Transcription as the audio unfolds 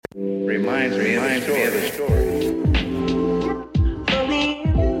reminds me of a story.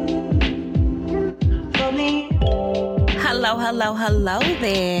 Hello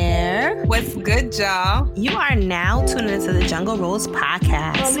there. What's good, y'all? You are now tuning into the Jungle Rose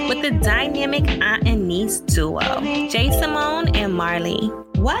podcast with the dynamic aunt and niece duo, Jay Simone and Marley.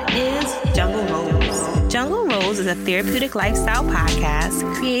 What is Jungle Rose? Jungle Rose is a therapeutic lifestyle podcast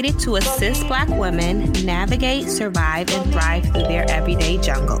created to assist Black women navigate, survive, and thrive through their everyday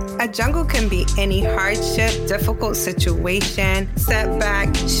jungle. A jungle can be any hardship, difficult situation,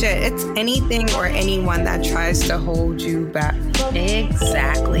 setback, shit. It's anything or anyone that tries to hold you back.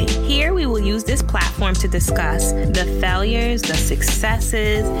 Exactly. Here we will use this platform to discuss the failures, the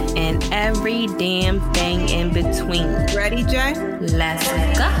successes, and every damn thing in between. Ready, Jay? Let's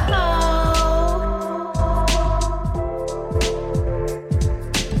go.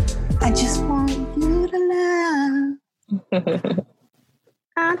 I just want you to love.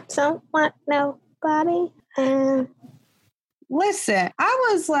 I don't want nobody. Listen, I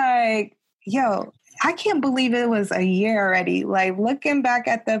was like, yo, I can't believe it was a year already. Like, looking back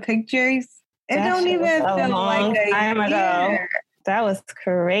at the pictures, it don't even feel like a time ago. That was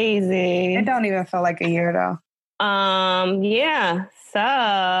crazy. It don't even feel like a year, though. Yeah.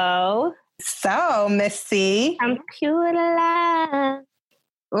 So, Missy. Computer love.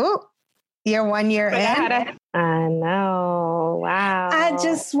 Ooh, you're 1 year in. I know. Wow. I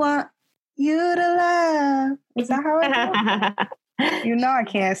just want you to love. Is that how it goes? You know I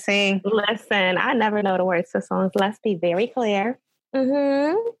can't sing. Listen, I never know the words to songs. Let's be very clear.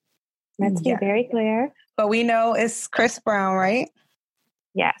 Let's be very clear. But we know it's Chris Brown, right?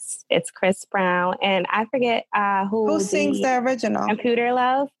 Yes, it's Chris Brown. And I forget who sings the original. Computer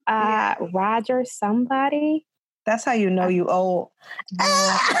Love. Roger somebody. That's how you know you old.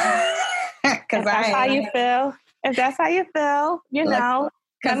 If that's how you feel, you know.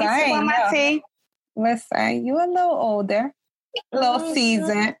 Because I ain't my tea. Listen, you a little older. A little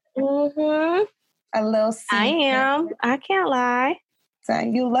seasoned. Mm-hmm. A little seasoned. I am. I can't lie. So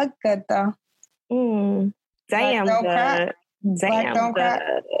you look good, though. Damn good. Damn good.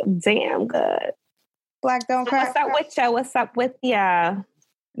 Damn good. Black don't crack. What's up with you? What's up with ya?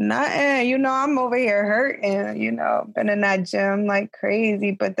 Nothing. You know, I'm over here hurting. You know, been in that gym like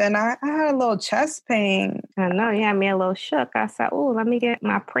crazy. But then I had a little chest pain. I know, you had me a little shook. I said, "Oh, let me get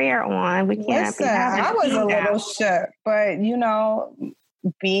my prayer on." We can't. Listen, I was a little shook, but you know,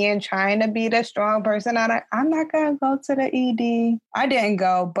 trying to be the strong person, I'm not gonna go to the ED. I didn't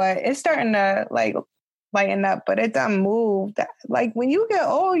go, but it's starting to like lighten up. But it doesn't move. Like when you get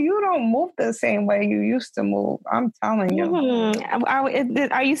old, you don't move the same way you used to move. I'm telling you.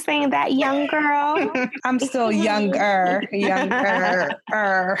 Are you saying that, young girl? I'm still younger.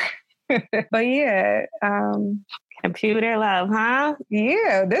 But yeah. Computer love, huh?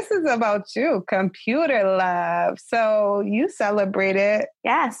 Yeah, this is about you. Computer love. So you celebrated.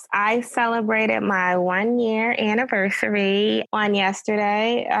 Yes, I celebrated my 1 year anniversary on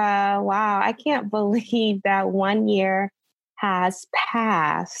yesterday. Wow, I can't believe that 1 year has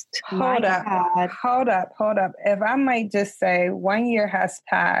passed. Hold up. If I might just say 1 year has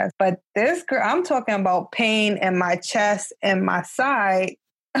passed, but this girl, I'm talking about pain in my chest and my side.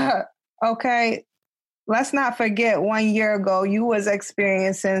 Okay. Let's not forget 1 year ago, you was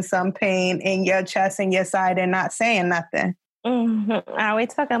experiencing some pain in your chest and your side and not saying nothing. Are we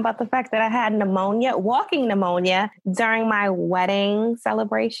talking about the fact that I had walking pneumonia during my wedding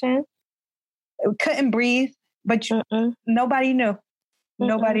celebration? Couldn't breathe, but nobody knew.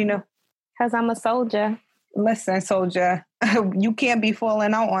 Nobody knew. Because I'm a soldier. Listen, soldier, you can't be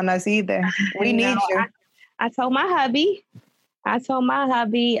falling out on us either. We need you. I told my hubby,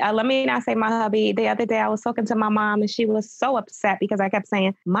 let me not say my hubby. The other day I was talking to my mom and she was so upset because I kept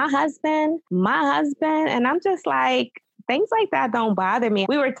saying, my husband. And I'm just like, things like that don't bother me.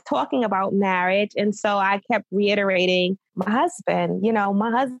 We were talking about marriage. And so I kept reiterating, my husband,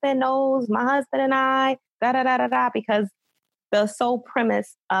 my husband knows, my husband and I, because the sole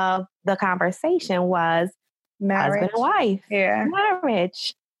premise of the conversation was marriage. Husband and wife. Yeah.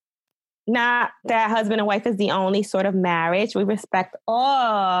 Marriage. Not that husband and wife is the only sort of marriage. We respect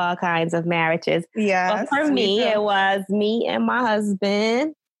all kinds of marriages. Yes, but for me, it was me and my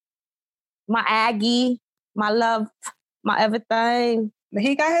husband, my Aggie, my love, my everything.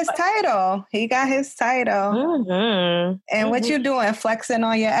 He got his title. And what you doing? Flexing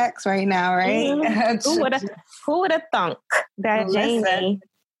on your ex right now, right? Who would have thunk that Jamie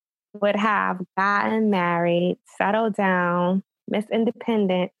would have gotten married, settled down, Miss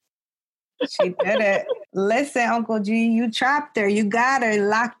Independent. She did it. Listen, Uncle G, you trapped her. You got her,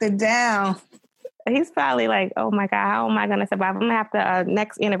 locked her down. He's probably like, oh my God, how am I going to survive? I'm going to have to,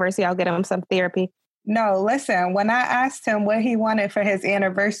 next anniversary, I'll get him some therapy. No, listen, when I asked him what he wanted for his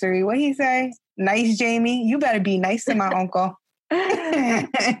anniversary, what he say? Nice, Jamie. You better be nice to my uncle. Listen,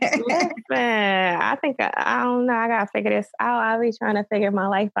 I think, I don't know. I got to figure this out. I'll be trying to figure my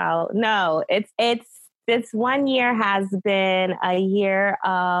life out. No, this 1 year has been a year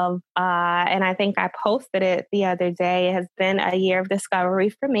of, and I think I posted it the other day. It has been a year of discovery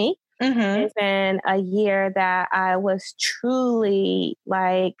for me. Mm-hmm. It's been a year that I was truly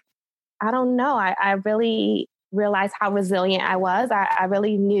like, I don't know. I really realized how resilient I was. I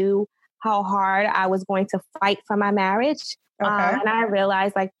really knew how hard I was going to fight for my marriage. Okay. And I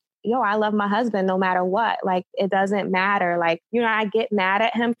realized like, I love my husband no matter what. Like, it doesn't matter. Like, I get mad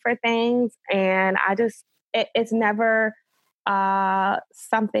at him for things, and I just, it's never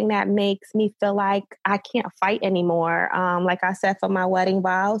something that makes me feel like I can't fight anymore. Like I said, for my wedding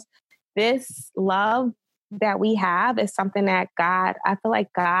vows, this love that we have is something that I feel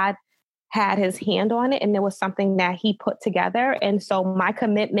like God had his hand on it, and it was something that he put together. And so my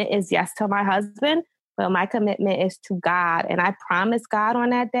commitment is yes to my husband, but my commitment is to God. And I promised God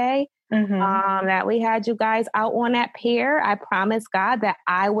on that day that we had you guys out on that pier. I promised God that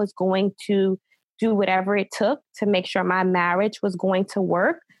I was going to do whatever it took to make sure my marriage was going to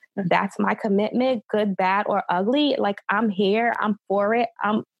work. That's my commitment, good, bad, or ugly. Like, I'm here. I'm for it.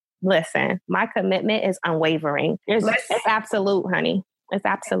 Listen, my commitment is unwavering. It's absolute, honey. It's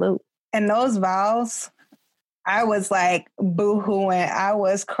absolute. And those vows, I was like boo-hooing. I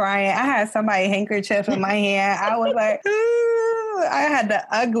was crying. I had somebody's handkerchief in my hand. I was like, ooh, I had the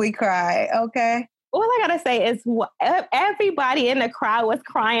ugly cry. Okay. All I gotta say is everybody in the crowd was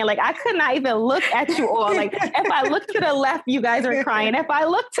crying. Like, I could not even look at you all. Like, if I look to the left, you guys are crying. If I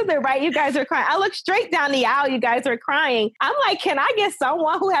look to the right, you guys are crying. I look straight down the aisle, you guys are crying. I'm like, can I get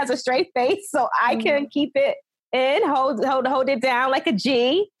someone who has a straight face so I can keep it in, hold it down like a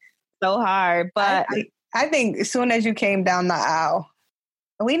G? So hard. But I think as soon as you came down the aisle,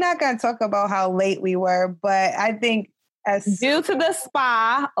 we're not going to talk about how late we were, but I think due to the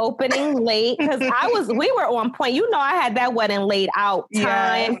spa opening late, because we were on point. I had that wedding laid out.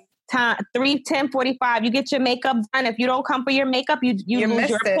 Time 3:10:45. You get your makeup done. If you don't come for your makeup, you lose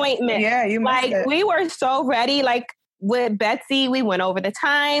your appointment. Yeah, you missed it. We were so ready. Like, with Betsy, we went over the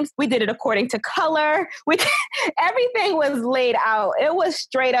times. We did it according to color. Everything was laid out. It was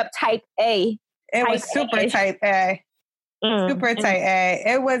straight up type A. It was super type A. Super tight A.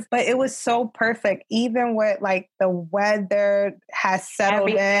 It was so perfect. Even with like the weather has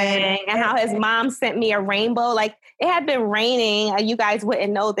settled in. And how his mom sent me a rainbow. Like, it had been raining. You guys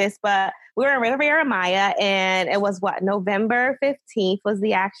wouldn't know this, but we were in Riviera Maya, and it was November 15th was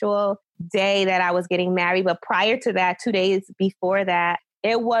the actual day that I was getting married. But prior to that, 2 days before that,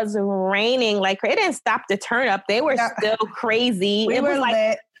 it was raining. Like, it didn't stop the turn up. They were still crazy. It was like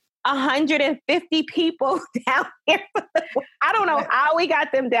lit. 150 people down here. I don't know how we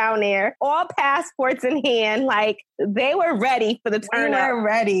got them down there. All passports in hand. Like, they were ready for the turn up. We were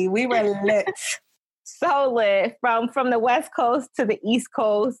ready. We were lit. So lit. From the West Coast to the East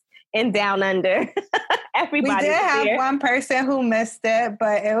Coast and down under. Everybody. We did have one person who missed it,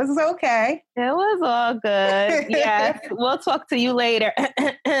 but it was okay. It was all good. Yes. We'll talk to you later.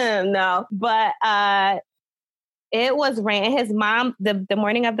 No. But it was rain. His mom, the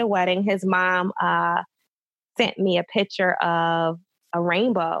morning of the wedding, his mom sent me a picture of a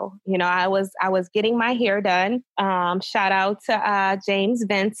rainbow. I was getting my hair done. Shout out to James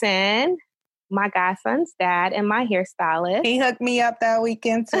Vincent, my godson's dad, and my hairstylist. He hooked me up that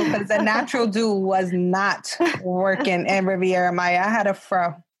weekend too, because the natural dew was not working in Riviera Maya. I had a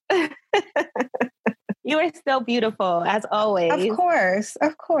fro. You are still beautiful, as always. Of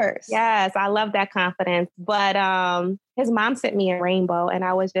course. Yes, I love that confidence. But his mom sent me a rainbow, and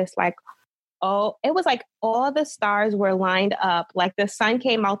I was just like, oh, it was like all the stars were lined up. Like, the sun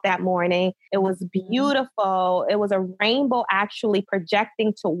came out that morning. It was beautiful. It was a rainbow actually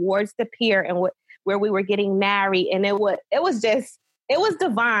projecting towards the pier and where we were getting married. And it was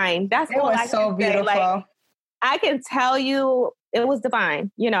divine. That's all I can so beautiful. Say. Like, I can tell you it was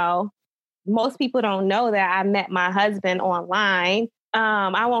divine. Most people don't know that I met my husband online.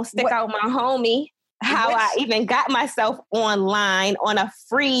 I won't stick out my homie I even got myself online on a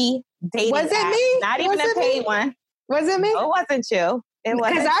free dating app. Was it me? Not even a paid one. Was it me? No, it wasn't you. It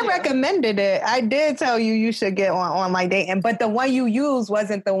wasn't because I recommended it. I did tell you should get on online dating, but the one you used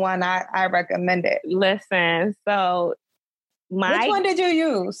wasn't the one I recommended. Listen, so which one did you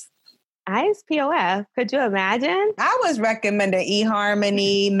use? I use POF. Could you imagine? I was recommending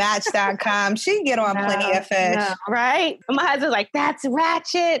eHarmony, Match.com. She get on plenty of fish. No, right? My husband's like, that's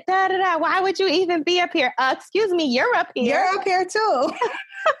ratchet. Da, da, da. Why would you even be up here? Excuse me, you're up here. You're up here too.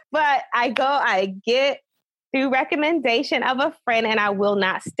 But I get through recommendation of a friend, and I will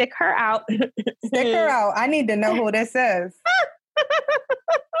not stick her out. Stick her out. I need to know who this is.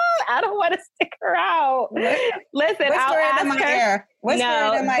 I don't want to stick her out. Listen, I'll ask her.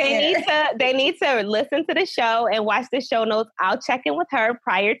 They need to listen to the show and watch the show notes. I'll check in with her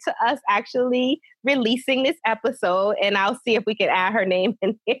prior to us actually releasing this episode, and I'll see if we can add her name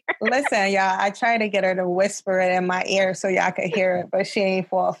in here. Listen, y'all, I tried to get her to whisper it in my ear so y'all could hear it, but she ain't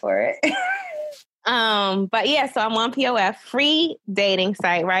fall for it. But yeah, so I'm on POF, free dating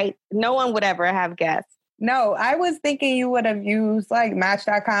site, right? No one would ever have guessed. No, I was thinking you would have used like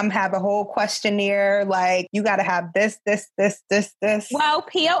Match.com, have a whole questionnaire, like you got to have this. Well,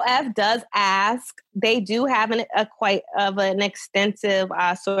 POF does ask. They do have quite of an extensive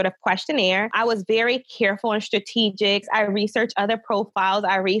sort of questionnaire. I was very careful and strategic. I researched other profiles.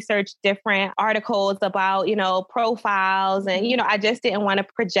 I researched different articles about, profiles. And, I just didn't want to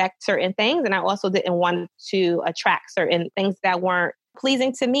project certain things. And I also didn't want to attract certain things that weren't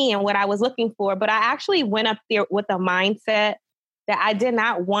pleasing to me and what I was looking for. But I actually went up there with a mindset that I did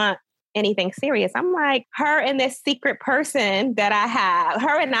not want anything serious. I'm like, her and this secret person that I have,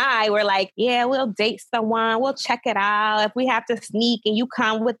 her and I were like, yeah, we'll date someone. We'll check it out. If we have to sneak and you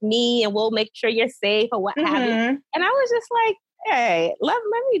come with me and we'll make sure you're safe or what have you. And I was just like, hey, let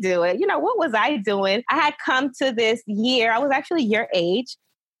me do it. What was I doing? I had come to this year. I was actually your age.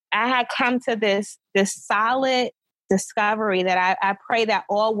 I had come to this solid discovery that I pray that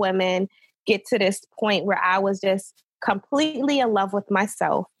all women get to this point where I was just completely in love with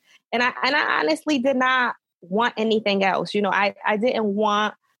myself. And I honestly did not want anything else. I didn't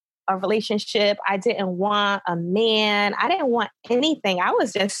want a relationship. I didn't want a man. I didn't want anything. I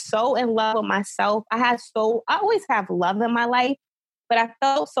was just so in love with myself. I always have love in my life, but I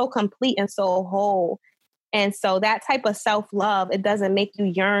felt so complete and so whole. And so that type of self-love, it doesn't make you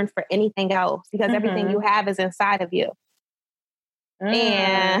yearn for anything else because everything you have is inside of you.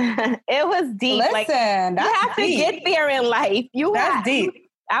 And it was deep. Listen, you have to get there in life. That's deep.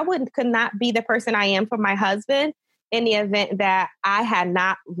 I could not be the person I am for my husband in the event that I had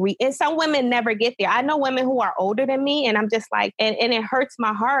not and some women never get there. I know women who are older than me, and I'm just like, and it hurts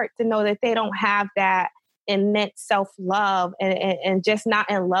my heart to know that they don't have that immense self-love and just not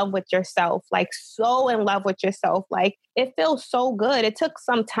in love with yourself, like so in love with yourself. Like it feels so good. It took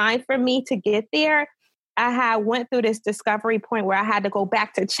some time for me to get there. I went through this discovery point where I had to go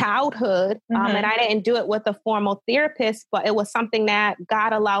back to childhood. And I didn't do it with a formal therapist, but it was something that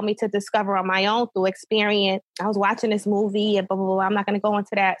God allowed me to discover on my own through experience. I was watching this movie and blah, blah, blah. I'm not going to go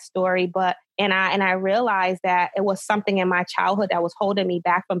into that story, but I realized that it was something in my childhood that was holding me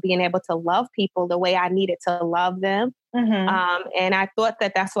back from being able to love people the way I needed to love them. And I thought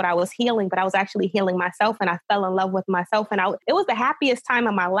that that's what I was healing, but I was actually healing myself, and I fell in love with myself. And it was the happiest time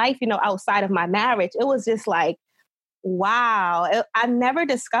of my life, outside of my marriage. It was just like, wow, I never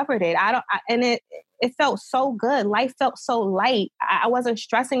discovered it. It felt so good. Life felt so light. I wasn't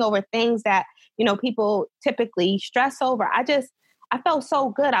stressing over things that, people typically stress over. I felt so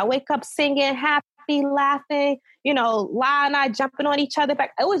good. I wake up singing, happy, laughing, La and I jumping on each other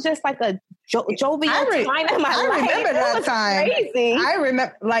back. It was just like a jovial time in my life. I remember that time. Crazy. I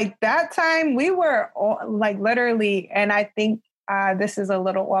remember like that time we were all, like literally, and I think this is a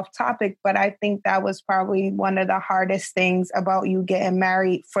little off topic, but I think that was probably one of the hardest things about you getting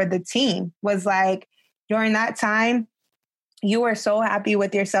married for the team was like during that time, you were so happy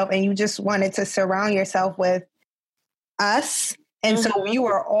with yourself and you just wanted to surround yourself with us. And so you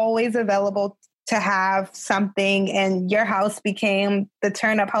were always available to have something, and your house became the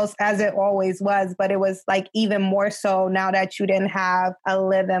turn-up house as it always was. But it was like even more so now that you didn't have a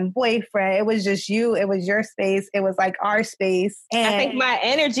live-in boyfriend. It was just you. It was your space. It was like our space. And I think my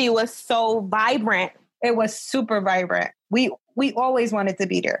energy was so vibrant. It was super vibrant. We always wanted to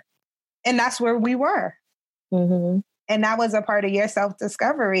be there. And that's where we were. And that was a part of your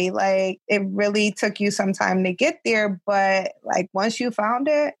self-discovery. Like it really took you some time to get there, but like once you found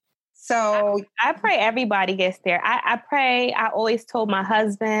it, so I pray everybody gets there. I pray. I always told my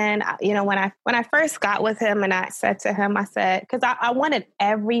husband, when I first got with him, and I said to him, because I wanted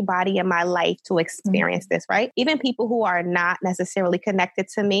everybody in my life to experience this, right? Even people who are not necessarily connected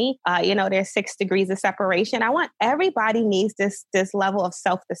to me. There's 6 degrees of separation. I want everybody needs this level of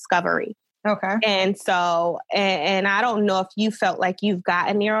self-discovery. Okay. And so, and I don't know if you felt like you've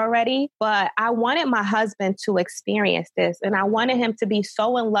gotten there already, but I wanted my husband to experience this. And I wanted him to be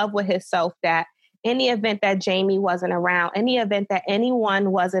so in love with himself that in the event that Jamie wasn't around, in the event that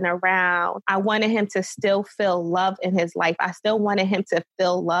anyone wasn't around, I wanted him to still feel love in his life. I still wanted him to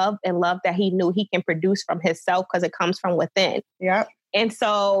feel love and love that he knew he can produce from himself because it comes from within. Yep. And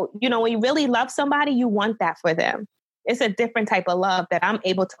so, you know, when you really love somebody, you want that for them. It's a different type of love that I'm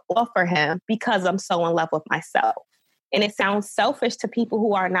able to offer him because I'm so in love with myself. And it sounds selfish to people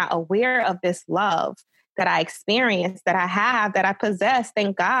who are not aware of this love that I experience, that I have, that I possess.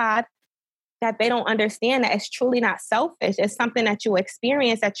 Thank God that they don't understand that it's truly not selfish. It's something that you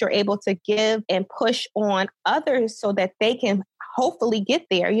experience that you're able to give and push on others so that they can hopefully get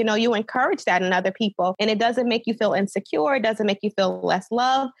there. You know, you encourage that in other people and it doesn't make you feel insecure. It doesn't make you feel less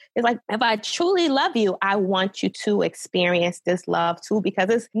love. It's like, if I truly love you, I want you to experience this love too,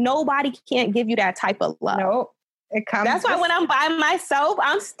 because nobody can't give you that type of love. Nope. It comes. That's why when I'm by myself,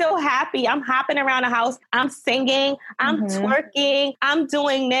 I'm still happy. I'm hopping around the house. I'm singing. I'm twerking. I'm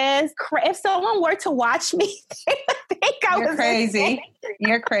doing this. If someone were to watch me, they would think You're crazy.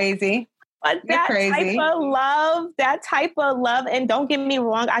 You're crazy. But that type of love, and don't get me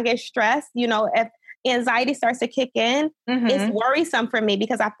wrong, I get stressed. You know, if anxiety starts to kick in, it's worrisome for me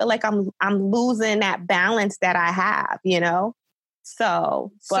because I feel like I'm losing that balance that I have, you know?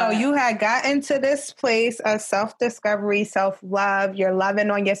 So you had gotten to this place of self-discovery, self-love. You're loving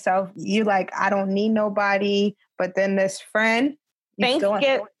on yourself. You like, I don't need nobody. But then this friend,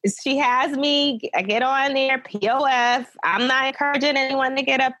 she has me. I get on there. POF. I'm not encouraging anyone to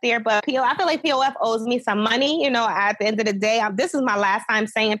get up there, but I feel like POF owes me some money. You know, at the end of the day, this is my last time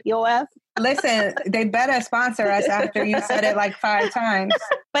saying POF. Listen, they better sponsor us after you said it like 5 times.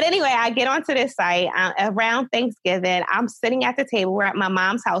 But anyway, I get onto this site around Thanksgiving. I'm sitting at the table. We're at my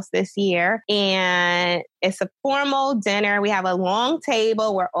mom's house this year, and it's a formal dinner. We have a long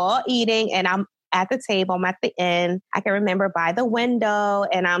table. We're all eating, and I'm at the table. I'm at the end. I can remember by the window,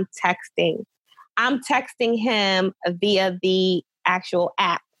 and I'm texting. I'm texting him via the actual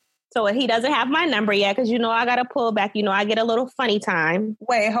app. So he doesn't have my number yet because, you know, I got to pull back. You know, I get a little funny time.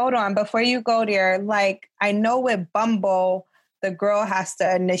 Wait, hold on. Before you go there, like, I know with Bumble, the girl has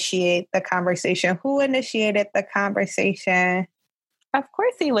to initiate the conversation. Who initiated the conversation? Of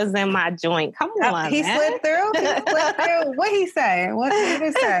course he was in my joint. Come on, He slid through? What he say? What did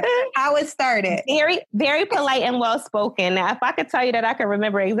he say? How it started? Very, very polite and well-spoken. Now, if I could tell you that I could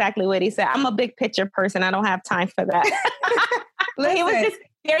remember exactly what he said, I'm a big picture person. I don't have time for that. He was just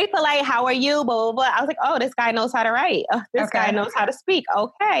very polite. How are you? Blah, blah, blah. I was like, oh, this guy knows how to write. Oh, this guy knows how to speak.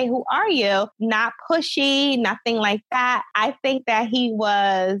 Okay, who are you? Not pushy, nothing like that. I think that he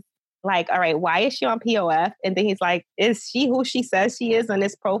was like, all right, why is she on POF? And then he's like, is she who she says she is on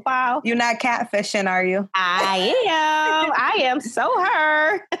this profile? You're not catfishing, are you? I am so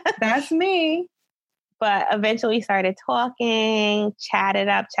her. That's me. But eventually started talking, chatted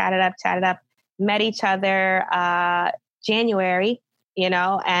up, met each other January, you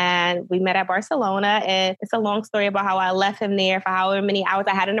know, and we met at Barcelona. And it's a long story about how I left him there for however many hours.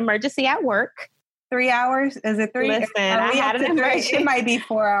 I had an emergency at work. 3 hours? Is it 3? Listen, I had an emergency. It might be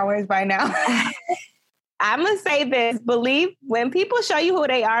 4 hours by now. I'm going to say this. When people show you who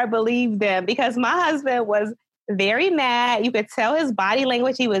they are, believe them. Because my husband was very mad. You could tell his body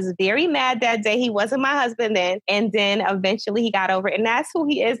language. He was very mad that day. He wasn't my husband then. And then eventually he got over it. And that's who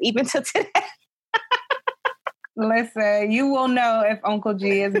he is even to today. Listen, you will know if Uncle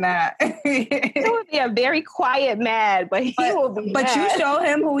G is mad. It would be a very quiet mad, but he will be But mad. you show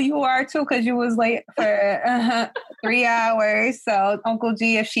him who you are too, because you was late for 3 hours. So Uncle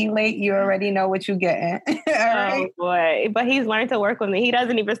G, if she late, you already know what you getting. All right? Oh boy. But he's learned to work with me. He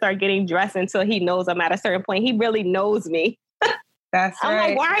doesn't even start getting dressed until he knows I'm at a certain point. He really knows me. That's I'm right.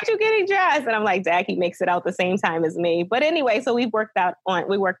 like, why aren't you getting dressed? And I'm like, Dad, he makes it out the same time as me. But anyway, so we worked on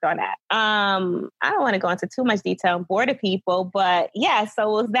that. I don't want to go into too much detail and bore the people, but yeah, so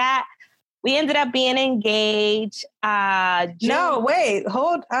it was that. We ended up being engaged. No, wait,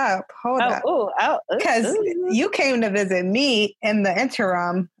 hold up. Because you came to visit me in the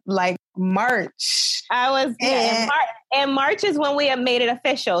interim, like March. And March is when we have made it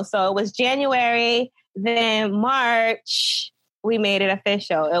official. So it was January, then March. We made it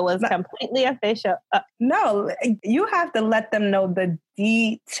official. It was completely official. No, you have to let them know the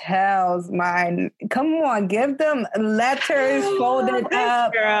details, man. Come on, give them letters folded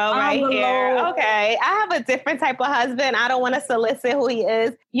up. Girl, right here. Okay. I have a different type of husband. I don't want to solicit who he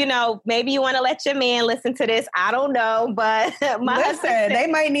is. You know, maybe you want to let your man listen to this. I don't know, but they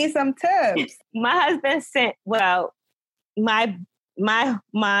might need some tips. My husband sent, my my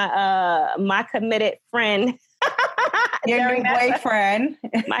committed friend. Your new boyfriend.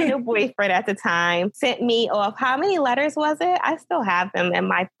 My new boyfriend at the time sent me off. How many letters was it? I still have them in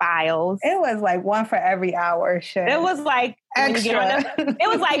my files. It was like one for every hour. Shit. It was like extra. it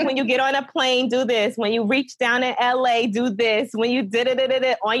was like when you get on a plane, do this. When you reach down in LA, do this. When you did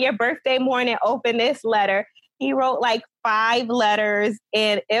it on your birthday morning, open this letter. He wrote like 5 letters,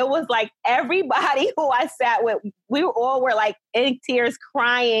 and it was like everybody who I sat with, we all were like in tears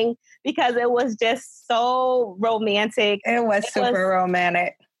crying because it was just so romantic. It was super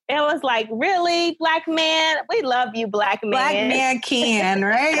romantic. It was like, really, Black man? We love you, Black man. Black man can,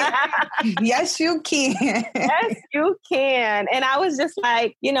 right? Yes, you can. Yes, you can. And I was just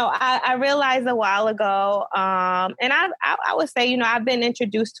like, I realized a while ago, and I would say, I've been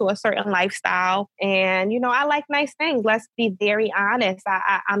introduced to a certain lifestyle, and, I like nice things. Let's be very honest.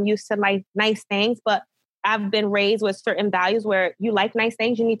 I'm used to like nice things, but I've been raised with certain values where you like nice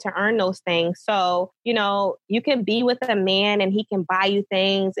things, you need to earn those things. So, you can be with a man and he can buy you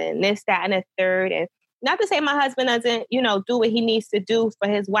things and this, that, and a third. And not to say my husband doesn't, do what he needs to do for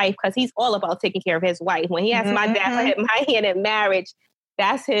his wife, because he's all about taking care of his wife. When he asked my dad for my hand in marriage,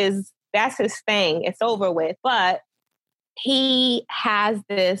 that's his thing. It's over with. But he has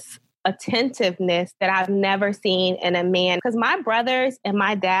this attentiveness that I've never seen in a man, because my brothers and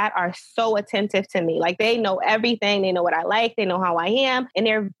my dad are so attentive to me. Like, they know everything. They know what I like. They know how I am. And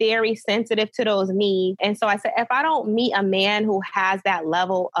they're very sensitive to those needs. And so I said, if I don't meet a man who has that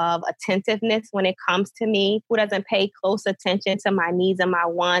level of attentiveness when it comes to me, who doesn't pay close attention to my needs and my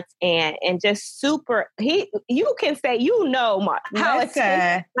wants, and just super, you can say, how it's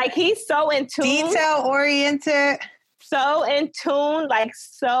like, he's so in tune. Detail oriented. So in tune,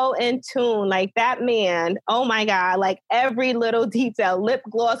 like that man, oh my God, like every little detail, lip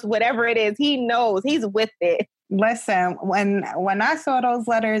gloss, whatever it is, he knows, he's with it. Listen, when I saw those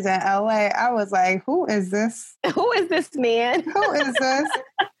letters in LA, I was like, who is this? Who is this man? Who is this?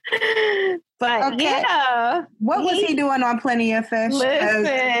 But okay. Yeah. What was he doing on Plenty of Fish? Listen,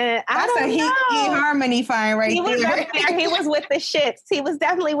 that's a he harmony fine right there. He was with the shits. He was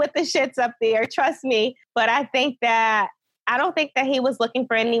definitely with the shits up there. Trust me. But I don't think that he was looking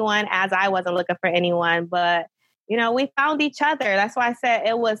for anyone as I wasn't looking for anyone. But, we found each other. That's why I said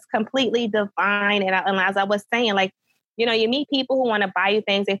it was completely divine. And as I was saying, like, you meet people who want to buy you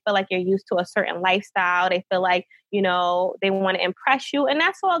things. They feel like you're used to a certain lifestyle. They feel like, they want to impress you. And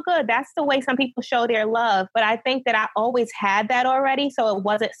that's all good. That's the way some people show their love. But I think that I always had that already. So it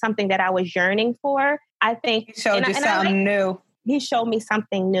wasn't something that I was yearning for. I think he showed you something new. He showed me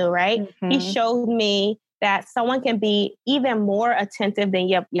something new, right? Mm-hmm. He showed me that someone can be even more attentive than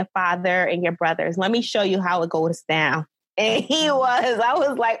your father and your brothers. Let me show you how it goes down. And I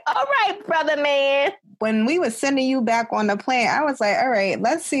was like, all right, brother man. When we were sending you back on the plane, I was like, all right,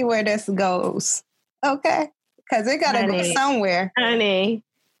 let's see where this goes. Okay. Because it got to go somewhere. Honey,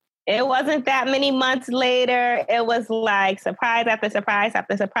 it wasn't that many months later. It was like surprise after surprise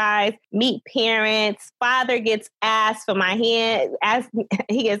after surprise. Meet parents. Father gets asked for my hand.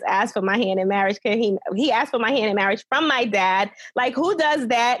 He gets asked for my hand in marriage. He asked for my hand in marriage from my dad. Like, who does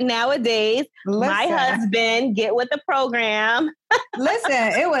that nowadays? Listen. My husband, get with the program. Listen,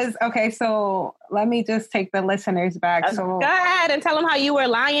 it was okay. So let me just take the listeners back. So go ahead and tell them how you were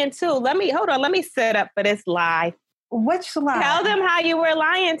lying too. Let me set up for this lie. Which lie? Tell them how you were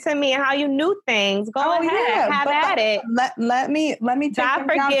lying to me and how you knew things. Go ahead, have at it. Let me take God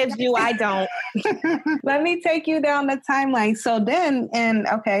forgives you. I don't. Let me take you down the timeline. So then,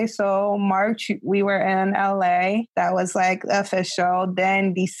 so March we were in LA. That was like official.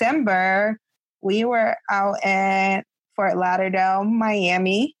 Then December we were out in Fort Lauderdale,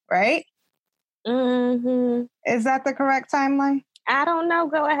 Miami. Right? Mm-hmm. Is that the correct timeline? I don't know.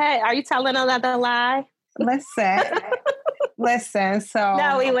 Go ahead. Are you telling another lie? Listen. So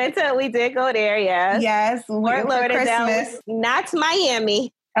no, we did go there. Yes. Yes. Fort Lauderdale, Christmas. Not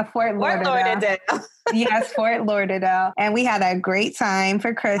Miami. Fort Lauderdale. Yes, Fort Lauderdale. And we had a great time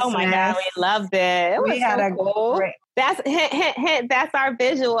for Christmas. Oh my God, we loved it. We had a cool. Great. That's hint. That's our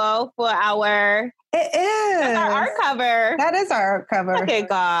visual for our. It is. That's our art cover. That is our art cover. Look at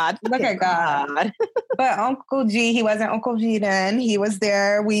God. Look at God. But Uncle G, he wasn't Uncle G then. He was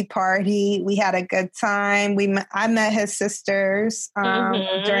there. We partied. We had a good time. I met his sisters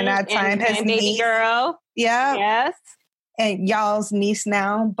during that time. His baby girl. Yeah. Yes. And y'all's niece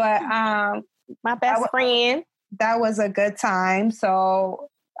now. But my best friend. That was a good time. So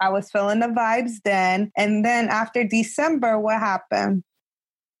I was feeling the vibes then. And then after December, what happened?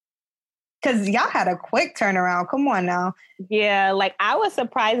 Because y'all had a quick turnaround. Come on now. Yeah, like I was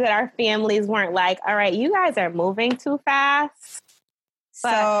surprised that our families weren't like, all right, you guys are moving too fast.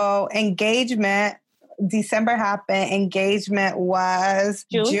 So engagement, December happened. Engagement was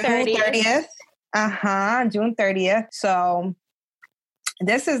June 30th. June 30th. So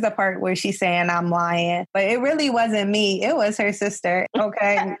this is the part where she's saying I'm lying, but it really wasn't me. It was her sister.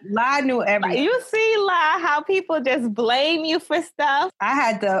 Okay. La knew everything. You see, La, how people just blame you for stuff. I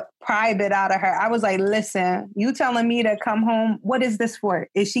had to pry it out of her. I was like, listen, you telling me to come home. What is this for?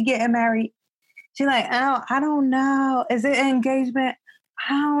 Is she getting married? She's like, oh, I don't know. Is it an engagement?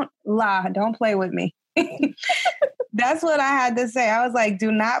 Don't play with me. That's what I had to say. I was like,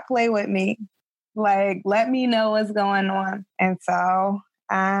 do not play with me. Like, let me know what's going on. And so,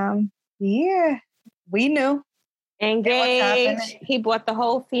 yeah, we knew. Engaged. He brought the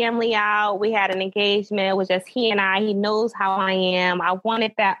whole family out. We had an engagement. It was just he and I. He knows how I am. I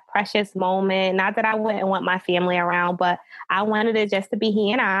wanted that precious moment. Not that I wouldn't want my family around, but I wanted it just to be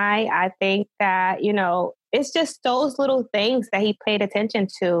he and I. I think that, you know, it's just those little things that he paid attention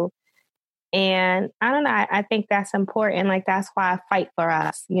to. And I don't know. I think that's important. Like, that's why I fight for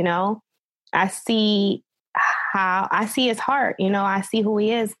us, you know? I see his heart, you know, I see who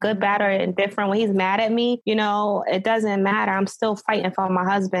he is, good, bad, or indifferent. When he's mad at me, you know, it doesn't matter. I'm still fighting for my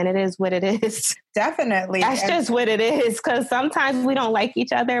husband. It is what it is. Definitely. That's just what it is. Because sometimes we don't like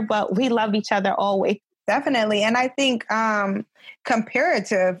each other, but we love each other always. Definitely. And I think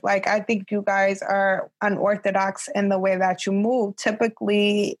comparative, like, I think you guys are unorthodox in the way that you move.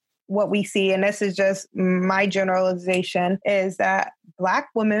 Typically, what we see, and this is just my generalization, is that Black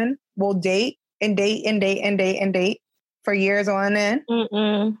women will date and date and date and date and date for years on end.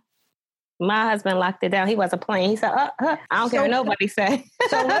 My husband locked it down. He wasn't playing. He said, I don't care what nobody say.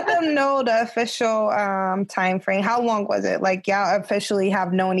 So let them know the official time frame. How long was it? Like, y'all officially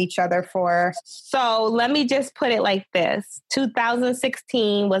have known each other for? So let me just put it like this.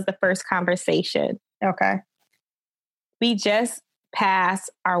 2016 was the first conversation. Okay. We just passed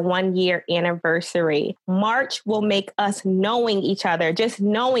our 1 year anniversary. March will make us knowing each other, just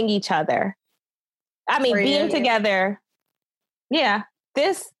knowing each other. I mean, being together. Yeah.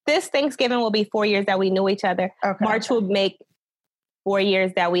 This Thanksgiving will be 4 years that we knew each other. Okay. March will make 4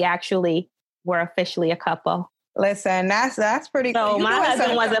 years that we actually were officially a couple. Listen, that's pretty cool. So my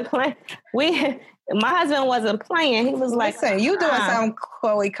husband wasn't playing. My husband wasn't playing. He was like, listen, you doing some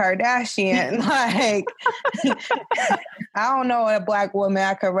Khloe Kardashian. Like, I don't know a Black woman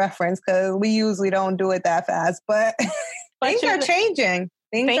I could reference because we usually don't do it that fast, but things are changing.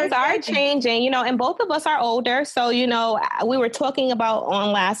 Things are changing, you know, and both of us are older. So, you know, we were talking about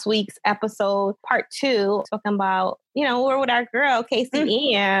on last week's episode, part 2, talking about, you know, we're with our girl,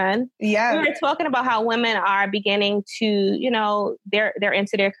 Casey Ann. Yeah. We were talking about how women are beginning to, you know, they're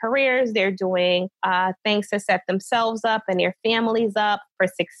into their careers. They're doing things to set themselves up and their families up for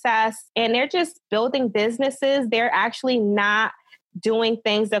success. And they're just building businesses. They're actually not doing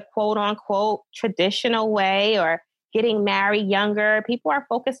things the quote unquote traditional way or getting married younger. People are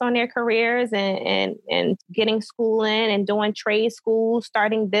focused on their careers and getting school in and doing trade schools,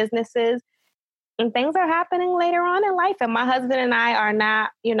 starting businesses. And things are happening later on in life. And my husband and I are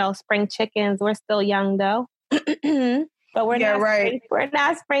not, you know, spring chickens. We're still young though. But we're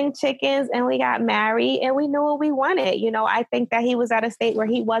not spring chickens, and we got married and we knew what we wanted. You know, I think that he was at a state where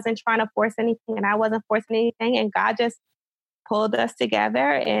he wasn't trying to force anything and I wasn't forcing anything. And God just pulled us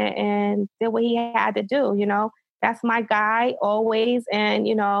together and did what he had to do, you know. That's my guy always. And,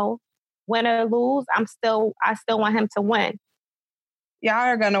 you know, win or lose, I still want him to win. Y'all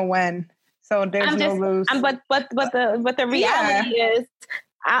are going to win. So there's no lose. But the reality is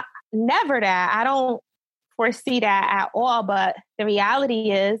never that. I don't foresee that at all. But the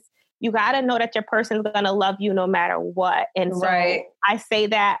reality is you got to know that your person's going to love you no matter what. And so I say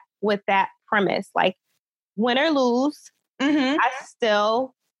that with that premise, like win or lose, I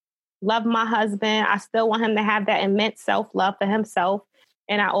still love my husband. I still want him to have that immense self-love for himself.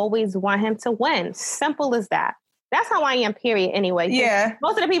 And I always want him to win. Simple as that. That's how I am, period, anyway. Yeah.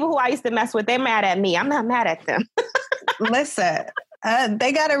 Most of the people who I used to mess with, they're mad at me. I'm not mad at them. Listen,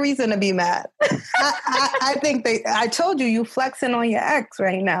 they got a reason to be mad. I think I told you flexing on your ex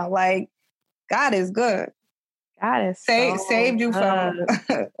right now. Like, God is good. God is saved you from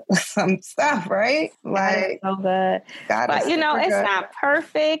some stuff, right? Like, so good. But you know, it's not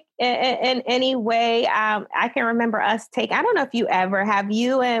perfect in any way. I can remember us I don't know if have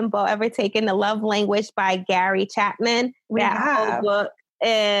you and Bo ever taken The Love Language by Gary Chapman? Whole book.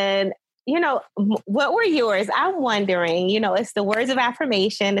 And you know, what were yours? I'm wondering, you know, it's the words of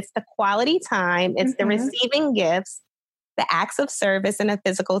affirmation, it's the quality time, it's the receiving gifts, the acts of service, and a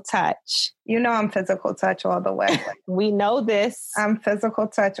physical touch. You know, I'm physical touch all the way. We know this. I'm physical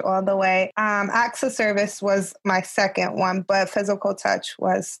touch all the way. Acts of service was my second one, but physical touch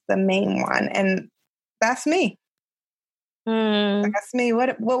was the main one. And that's me. That's me.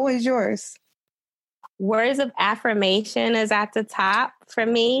 What was yours? Words of affirmation is at the top for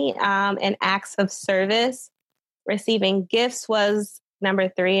me. And acts of service. Receiving gifts was number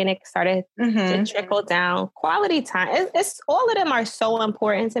 3, and it started to trickle down. Quality time. It's all of them are so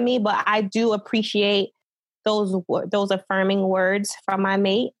important to me, but I do appreciate those affirming words from my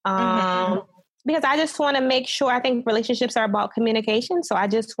mate. Because I just want to make sure, I think relationships are about communication. So I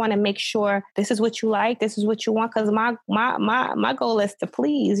just want to make sure this is what you like, this is what you want. Because my goal is to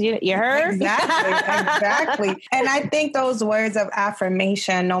please. You heard? Exactly. And I think those words of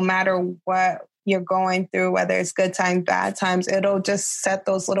affirmation, no matter what you're going through, whether it's good times, bad times, it'll just set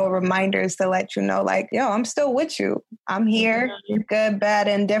those little reminders to let you know, like, yo, I'm still with you. I'm here, good, bad,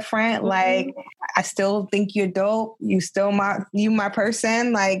 indifferent. Like, I still think you're dope. You still my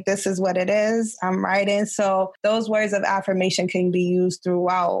person. Like, this is what it is. I'm writing. So those words of affirmation can be used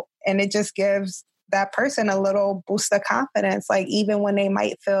throughout. And it just gives that person a little boost of confidence. Like, even when they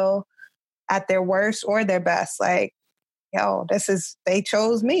might feel at their worst or their best, like, yo, they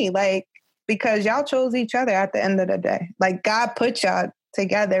chose me. Like, because y'all chose each other at the end of the day. Like, God put y'all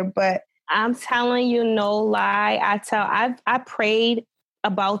together, but I'm telling you, no lie. I prayed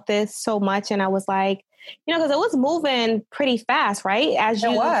about this so much, and I was like, you know, because it was moving pretty fast, right? As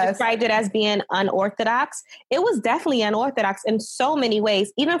you described it as being unorthodox, it was definitely unorthodox in so many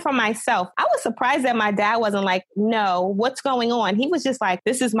ways. Even for myself, I was surprised that my dad wasn't like, no, what's going on? He was just like,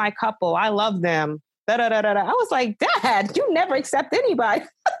 this is my couple. I love them. I was like, Dad, you never accept anybody.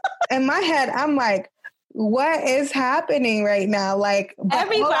 In my head, I'm like, what is happening right now? Like,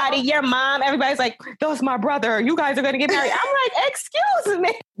 everybody, your mom, everybody's like, that's my brother. You guys are going to get married. I'm like, excuse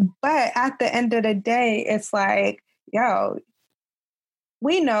me. But at the end of the day, it's like, yo,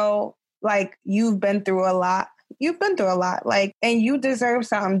 we know, like, you've been through a lot. Like, and you deserve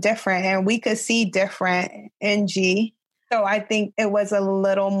something different. And we could see different in G. So I think it was a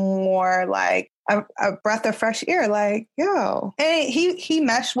little more like a breath of fresh air, like, yo. And he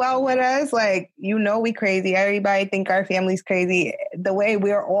meshed well with us. Like, you know, we crazy. Everybody think our family's crazy. The way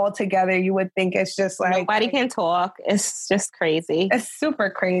we're all together, you would think it's just like... Nobody can talk. It's just crazy. It's super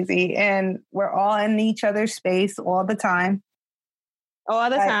crazy. And we're all in each other's space all the time. All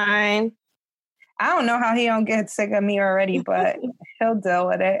the time. I don't know how he don't get sick of me already, but he'll deal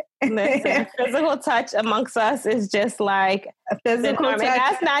with it. Listen, physical touch amongst us is just like a physical touch.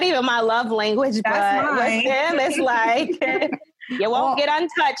 That's not even my love language, but with him, it's like you won't get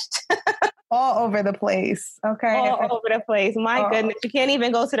untouched. All over the place. Okay. All over the place. My goodness. You can't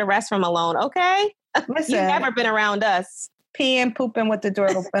even go to the restroom alone. Okay. Listen, you've never been around us. Peeing, pooping with the door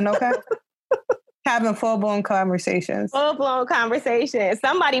open. Okay. Having full-blown conversations. Full-blown conversations.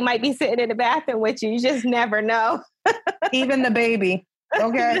 Somebody might be sitting in the bathroom with you. You just never know. Even the baby.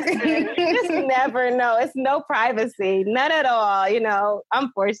 Okay. You just never know. It's no privacy. None at all, you know,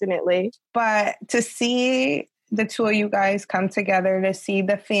 unfortunately. But to see the two of you guys come together, to see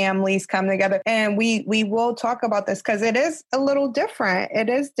the families come together, and we will talk about this because it is a little different. It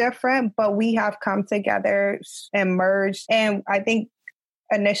is different, but we have come together and merged. And I think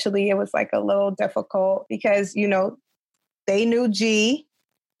initially it was like a little difficult because, you know, they knew G,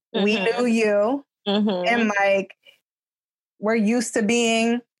 we knew you, and like, we're used to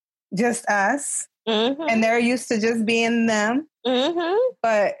being just us, and they're used to just being them.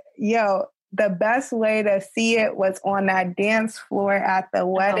 But yo, the best way to see it was on that dance floor at the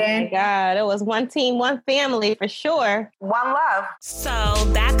wedding. Oh my God, it was one team, one family for sure. One love. So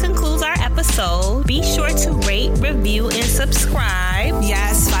that concludes our episode. Be sure to rate, review, and subscribe.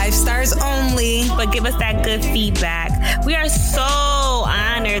 Yes, 5 stars only. But give us that good feedback. We are so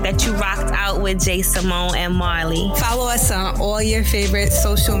honored that you rocked out with J. Simone and Marley. Follow us on all your favorite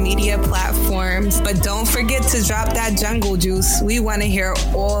social media platforms. But don't forget to drop that jungle juice. We want to hear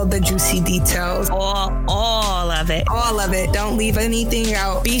all the juicy details. All of it. All of it. Don't leave anything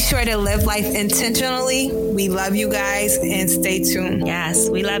out. Be sure to live life intentionally. We love you guys and stay tuned. Yes,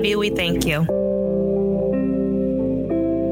 we love you. We thank you.